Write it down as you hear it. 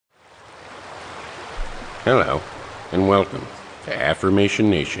Hello, and welcome to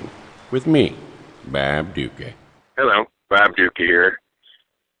Affirmation Nation with me, Bob Ducca. Hello, Bob Ducca here.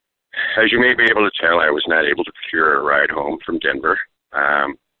 As you may be able to tell, I was not able to procure a ride home from Denver.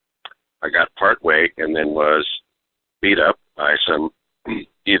 I got part way and then was beat up by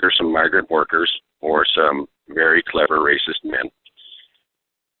either some migrant workers or some very clever racist men.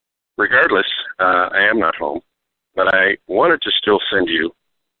 Regardless, I am not home, but I wanted to still send you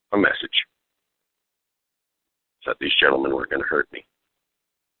a message. Thought these gentlemen were going to hurt me.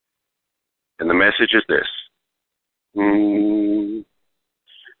 And the message is this.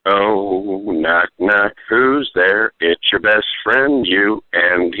 Oh, knock, knock, who's there? It's your best friend, you,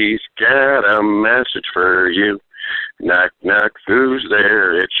 and he's got a message for you. Knock, knock, who's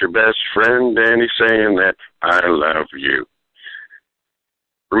there? It's your best friend, and he's saying that I love you.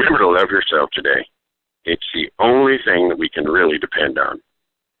 Remember to love yourself today. It's the only thing that we can really depend on.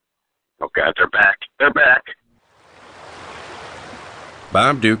 Oh, God, they're back. They're back.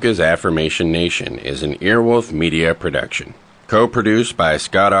 Bob Ducca's Affirmation Nation is an Earwolf Media production, co-produced by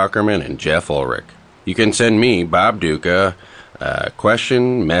Scott Ackerman and Jeff Ulrich. You can send me, Bob Ducca, a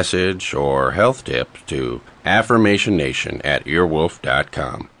question, message, or health tip to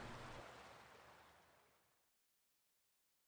affirmationnation@earwolf.com.